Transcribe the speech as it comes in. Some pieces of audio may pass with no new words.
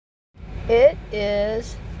It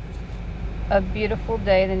is a beautiful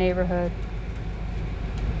day in the neighborhood.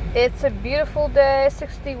 It's a beautiful day,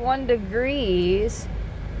 61 degrees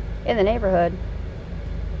in the neighborhood.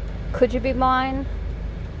 Could you be mine?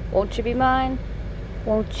 Won't you be mine?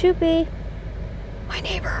 Won't you be my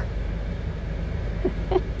neighbor?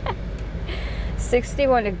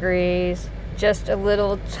 61 degrees, just a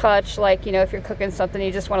little touch, like, if you're cooking something,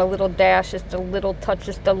 you just want a little dash, just a little touch,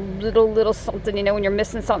 just a little something, when you're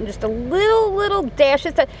missing something, just a little dash,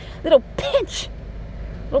 just a little pinch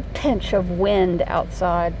of wind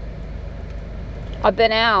outside. I've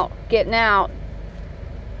been out, getting out.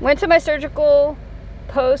 Went to my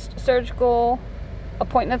post-surgical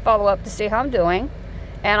appointment follow-up to see how I'm doing.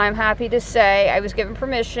 And I'm happy to say I was given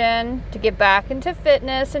permission to get back into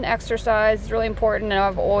fitness and exercise. It's really important, and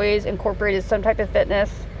I've always incorporated some type of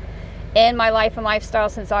fitness in my life and lifestyle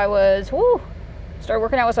since I started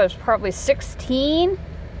working out when I was probably 16,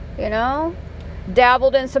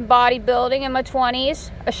 Dabbled in some bodybuilding in my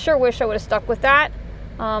 20s. I sure wish I would have stuck with that.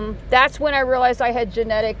 That's when I realized I had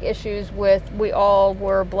genetic issues we all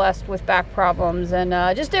were blessed with back problems, and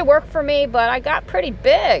it just didn't work for me, but I got pretty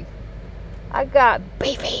big. I got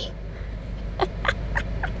beefy. Could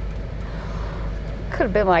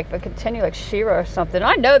have been like a continue like She-Ra or something.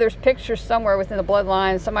 I know there's pictures somewhere within the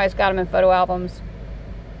bloodline. Somebody's got them in photo albums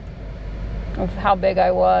of how big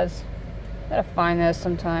I was. Gotta find those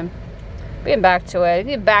sometime. Getting back to it.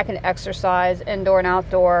 Get back in exercise, indoor and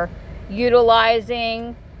outdoor,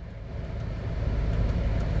 utilizing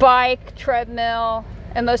bike, treadmill,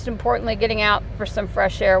 and most importantly, getting out for some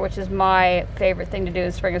fresh air, which is my favorite thing to do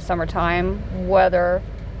in spring and summertime, weather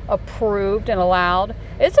approved and allowed.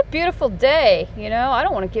 It's a beautiful day, I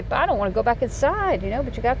don't want to go back inside,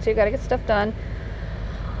 but you got to get stuff done.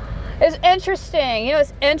 It's interesting,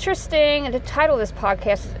 it's interesting, and the title of this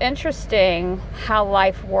podcast is interesting how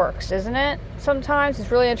life works, isn't it? Sometimes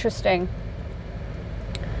it's really interesting.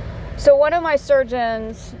 So one of my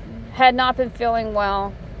surgeons had not been feeling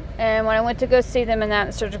well. And when I went to go see them in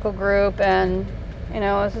that surgical group, and, I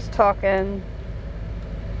was just talking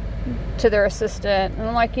to their assistant, and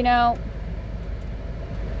I'm like,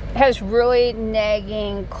 has really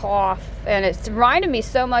nagging cough, and it's reminded me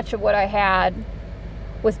so much of what I had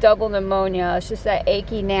with double pneumonia. It's just that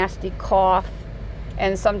achy, nasty cough,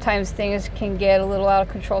 and sometimes things can get a little out of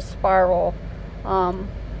control spiral.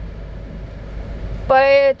 But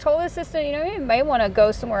I told the assistant, you may want to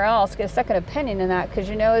go somewhere else, get a second opinion in that, because,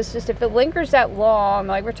 it's just, if it lingers that long,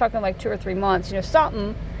 like we're talking like 2 or 3 months,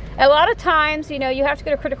 something. And a lot of times, you have to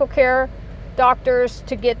go to critical care doctors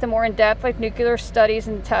to get the more in-depth, like nuclear studies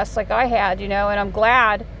and tests like I had, and I'm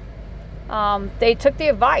glad they took the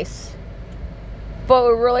advice. But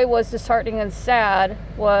what really was disheartening and sad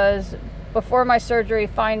was before my surgery,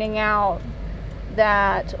 finding out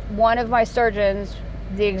that one of my surgeons,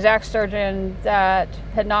 the exact surgeon that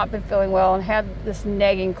had not been feeling well and had this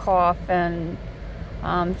nagging cough and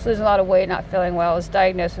losing a lot of weight, not feeling well, was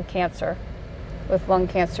diagnosed with cancer, with lung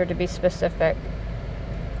cancer to be specific.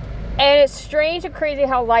 And it's strange and crazy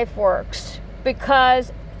how life works,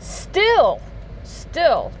 because still,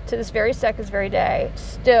 to this very second, this very day,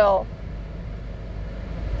 still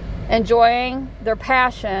enjoying their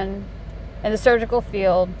passion in the surgical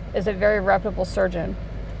field is a very reputable surgeon,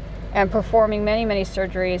 and performing many, many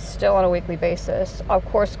surgeries still on a weekly basis. Of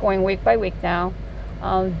course, going week by week now.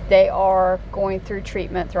 They are going through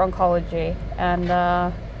treatment through oncology, and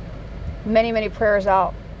many, many prayers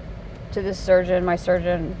out to this surgeon, my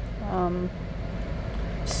surgeon.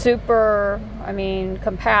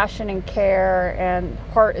 Compassion and care, and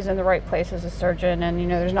heart is in the right place as a surgeon, and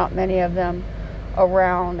there's not many of them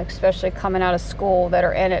around, especially coming out of school, that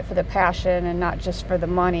are in it for the passion and not just for the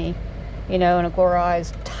money, and a glorified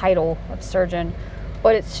title of surgeon.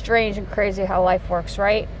 But it's strange and crazy how life works,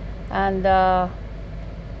 right? And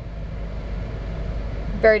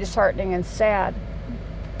very disheartening and sad.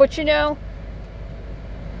 But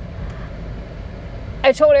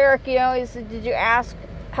I told Eric, he said, did you ask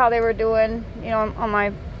how they were doing, on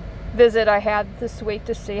my visit I had this week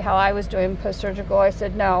to see how I was doing post-surgical? I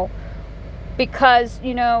said no, because,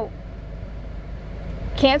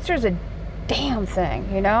 cancer is a damn thing,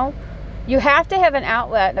 You have to have an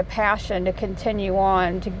outlet and a passion to continue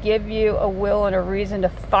on, to give you a will and a reason to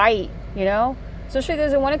fight, Especially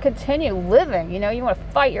those who want to continue living, you want to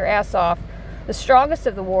fight your ass off. The strongest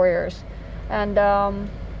of the warriors. And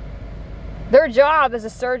their job as a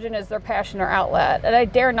surgeon is their passion or outlet. And I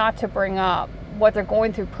dare not to bring up what they're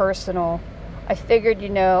going through personal. I figured,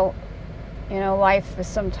 life is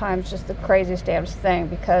sometimes just the craziest damn thing,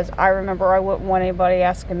 because I remember I wouldn't want anybody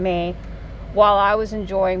asking me while I was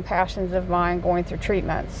enjoying passions of mine going through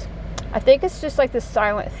treatments. I think it's just like this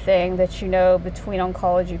silent thing that, you know, between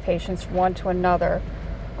oncology patients, one to another.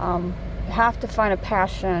 You have to find a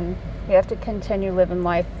passion. You have to continue living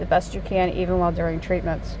life the best you can, even while during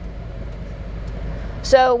treatments.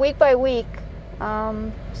 So week by week,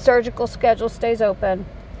 surgical schedule stays open.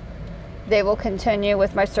 They will continue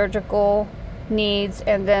with my surgical needs,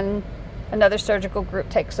 and then another surgical group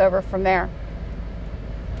takes over from there.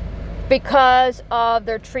 Because of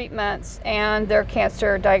their treatments and their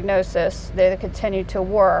cancer diagnosis, they continue to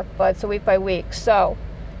work, but it's a week by week. So,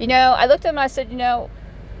 you know, I looked at them and I said, you know,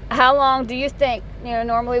 how long do you think? You know,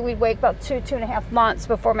 normally we'd wait about 2.5 months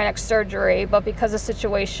before my next surgery, but because of the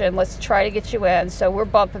situation, let's try to get you in. So we're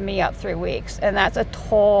bumping me up 3 weeks, and that's a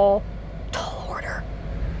tall order.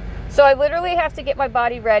 So I literally have to get my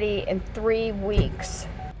body ready in 3 weeks.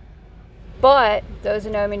 But those who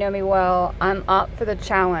know me well, I'm up for the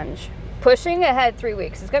challenge. Pushing ahead 3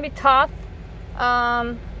 weeks. It's going to be tough.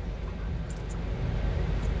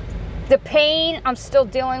 The pain I'm still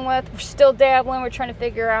dealing with. We're still dabbling. We're trying to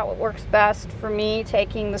figure out what works best for me.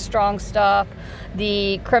 Taking the strong stuff,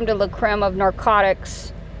 the creme de la creme of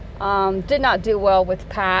narcotics. Did not do well with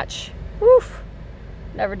patch. Woof.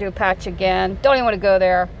 Never do a patch again. Don't even want to go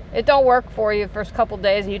there. It don't work for you the first couple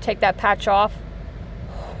days and you take that patch off.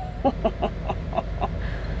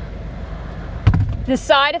 The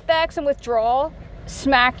side effects and withdrawal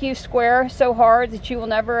smack you square so hard that you will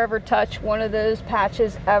never ever touch one of those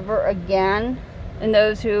patches ever again. And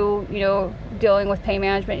those who, you know, dealing with pain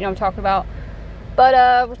management, you know what I'm talking about.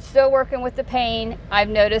 But we're still working with the pain. I've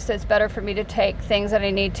noticed it's better for me to take things that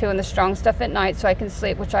I need to and the strong stuff at night so I can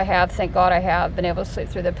sleep, which I have. Thank God I have been able to sleep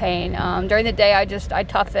through the pain. During the day, I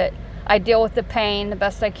tough it. I deal with the pain the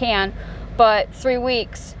best I can. But 3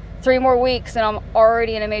 weeks, 3 more weeks, and I'm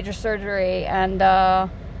already in a major surgery. And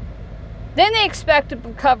then the expected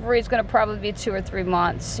recovery is going to probably be 2 or 3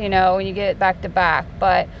 months, you know, when you get it back to back.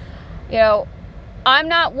 But, you know, I'm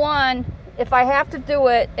not one. If I have to do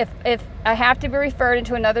it, if I have to be referred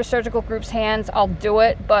into another surgical group's hands, I'll do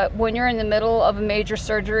it. But when you're in the middle of a major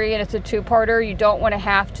surgery and it's a 2-parter, you don't want to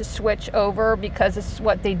have to switch over because it's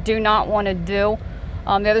what they do not want to do.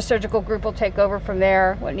 The other surgical group will take over from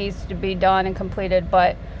there, what needs to be done and completed.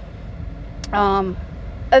 But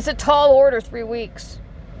it's a tall order, 3 weeks.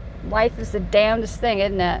 Life is the damnedest thing,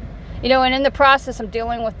 isn't it? You know, and in the process, I'm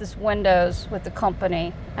dealing with this windows with the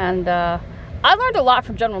company. And I learned a lot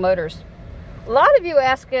from General Motors. A lot of you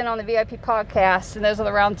asking on the VIP podcast and those on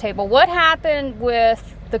the round table, what happened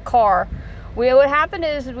with the car? What happened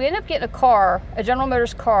is we ended up getting a car, a General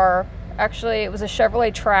Motors car. Actually, it was a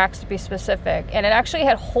Chevrolet Trax to be specific. And it actually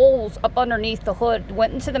had holes up underneath the hood,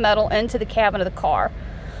 went into the metal, into the cabin of the car.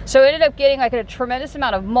 So it ended up getting like a tremendous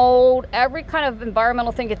amount of mold. Every kind of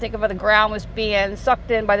environmental thing you think of on the ground was being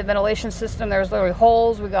sucked in by the ventilation system. There was literally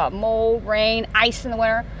holes. We got mold, rain, ice in the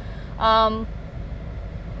winter.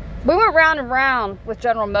 We went round and round with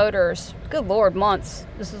General Motors. Good Lord, months.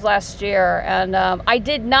 This was last year. And I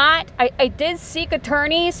did seek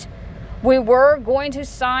attorneys. We were going to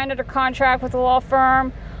sign under contract with a law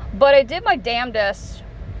firm, but I did my damnedest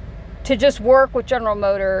to just work with General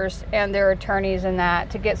Motors and their attorneys in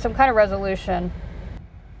that to get some kind of resolution.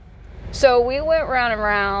 So we went round and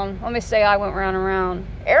round. Let me say I went round and round.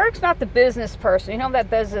 Eric's not the business person. You know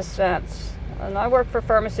that business sense. And I worked for a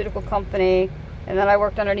pharmaceutical company, and then I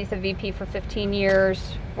worked underneath a VP for 15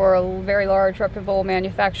 years for a very large reputable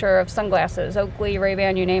manufacturer of sunglasses, Oakley,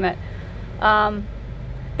 Ray-Ban, you name it.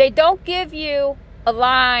 They don't give you a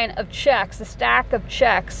line of checks, a stack of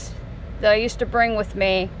checks that I used to bring with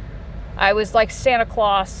me. I was like Santa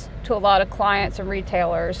Claus to a lot of clients and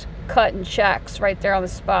retailers, cutting checks right there on the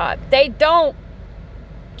spot. They don't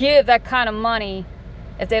give that kind of money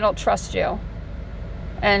if they don't trust you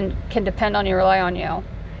and can depend on you, rely on you.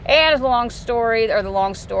 And it's a long story,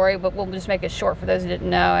 but we'll just make it short for those who didn't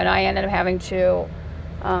know. And I ended up having to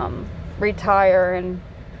retire, and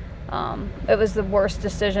it was the worst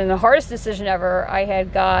decision, the hardest decision ever. I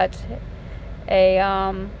had got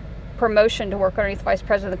a promotion to work underneath the vice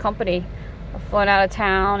president of the company. I flown out of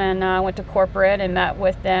town and went to corporate and met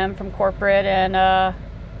with them from corporate, and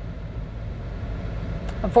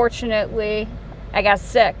unfortunately I got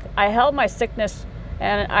sick. I held my sickness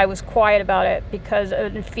and I was quiet about it because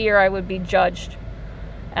in fear I would be judged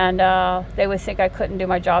and they would think I couldn't do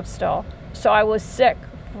my job still. So I was sick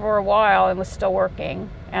for a while and was still working,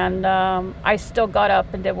 and I still got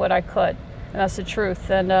up and did what I could, and that's the truth.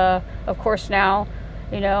 And of course now,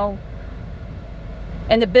 you know,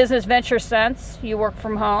 in the business venture sense, you work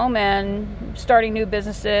from home and starting new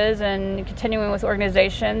businesses and continuing with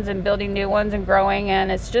organizations and building new ones and growing,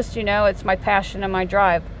 and it's just, you know, it's my passion and my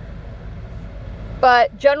drive.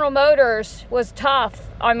 But General Motors was tough.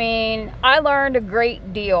 I mean, I learned a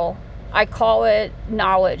great deal. I call it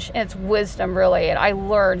knowledge, and it's wisdom, really. And I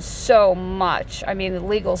learned so much. I mean, the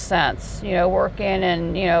legal sense, working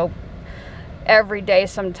and, every day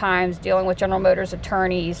sometimes dealing with General Motors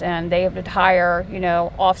attorneys, and they have to hire,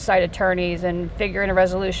 off-site attorneys and figure in a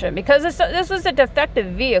resolution. Because this was a defective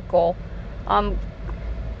vehicle.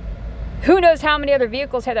 Who knows how many other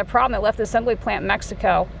vehicles had that problem that left the assembly plant in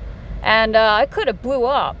Mexico. And it could have blew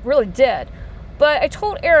up, really did. But I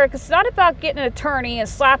told Eric, it's not about getting an attorney and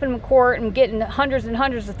slapping him in court and getting hundreds and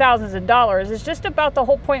hundreds of thousands of dollars. It's just about the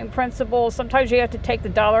whole point and principle. Sometimes you have to take the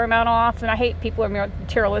dollar amount off. And I hate people who are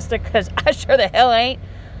materialistic, because I sure the hell ain't.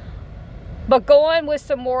 But going with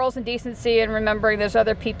some morals and decency, and remembering there's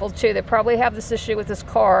other people too that probably have this issue with this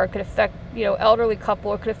car. It could affect, elderly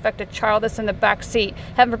couple. It could affect a child that's in the back seat.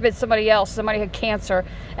 Heaven forbid somebody had cancer.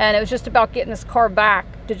 And it was just about getting this car back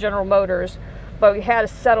to General Motors. But we had to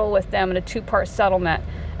settle with them in a 2-part settlement.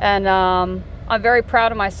 And I'm very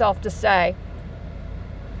proud of myself to say,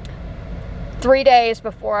 3 days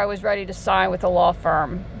before I was ready to sign with a law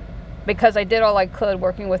firm, because I did all I could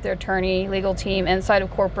working with their attorney, legal team, inside of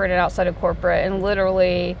corporate and outside of corporate, and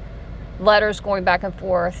literally letters going back and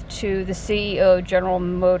forth to the CEO of General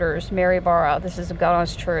Motors, Mary Barra. This is a God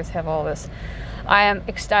honest truth, have all this. I am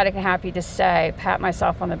ecstatic and happy to say, pat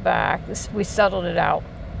myself on the back, we settled it out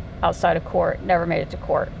outside of court, never made it to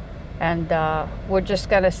court. And we're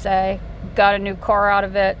just going to say, got a new car out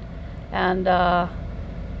of it. And I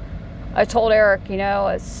told Eric,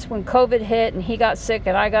 it's when COVID hit and he got sick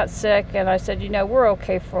and I got sick, and I said, we're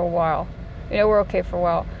okay for a while.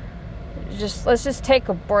 Let's just take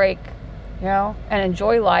a break, and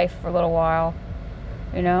enjoy life for a little while,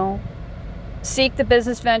 seek the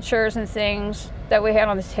business ventures and things that we had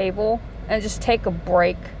on the table, and just take a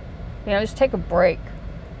break, just take a break.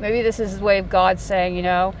 Maybe this is the way of God saying,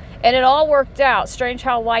 and it all worked out. Strange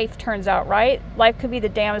how life turns out, right? Life could be the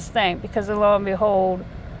damnedest thing, because lo and behold,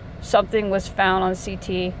 something was found on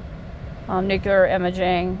CT, nuclear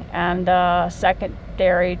imaging, and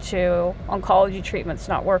secondary to oncology treatments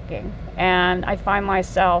not working. And I find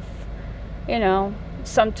myself,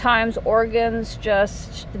 sometimes organs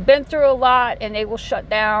just been through a lot and they will shut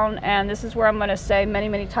down. And this is where I'm going to say many,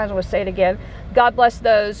 many times, I'm going to say it again. God bless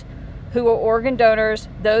those who are organ donors,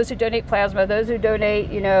 those who donate plasma, those who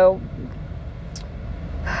donate,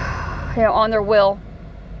 on their will,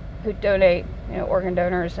 who donate, organ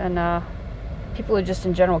donors, and people who just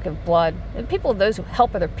in general give blood, and those who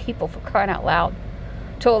help other people, for crying out loud,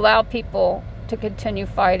 to allow people to continue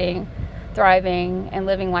fighting, thriving, and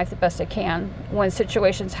living life the best they can when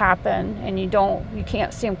situations happen and you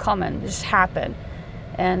can't see them coming, they just happen,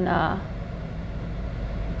 and the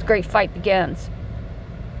great fight begins.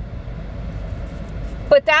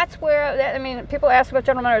 But that's where, people ask about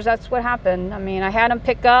General Motors, that's what happened. I had them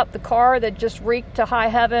pick up the car that just reeked to high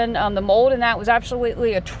heaven. The mold in that was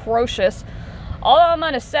absolutely atrocious. All I'm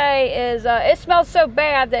going to say is it smelled so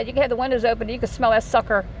bad that you could have the windows open and you could smell that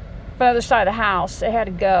sucker from the other side of the house. It had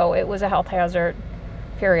to go. It was a health hazard,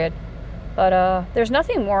 period. But there's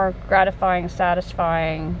nothing more gratifying,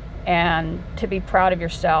 satisfying, and to be proud of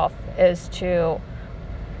yourself is to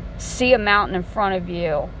see a mountain in front of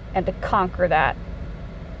you and to conquer that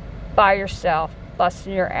by yourself,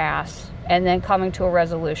 busting your ass, and then coming to a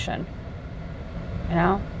resolution.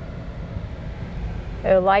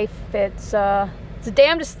 Life, it's the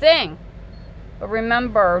damnedest thing. But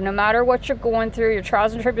remember, no matter what you're going through, your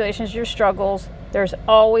trials and tribulations, your struggles, there's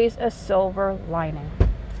always a silver lining.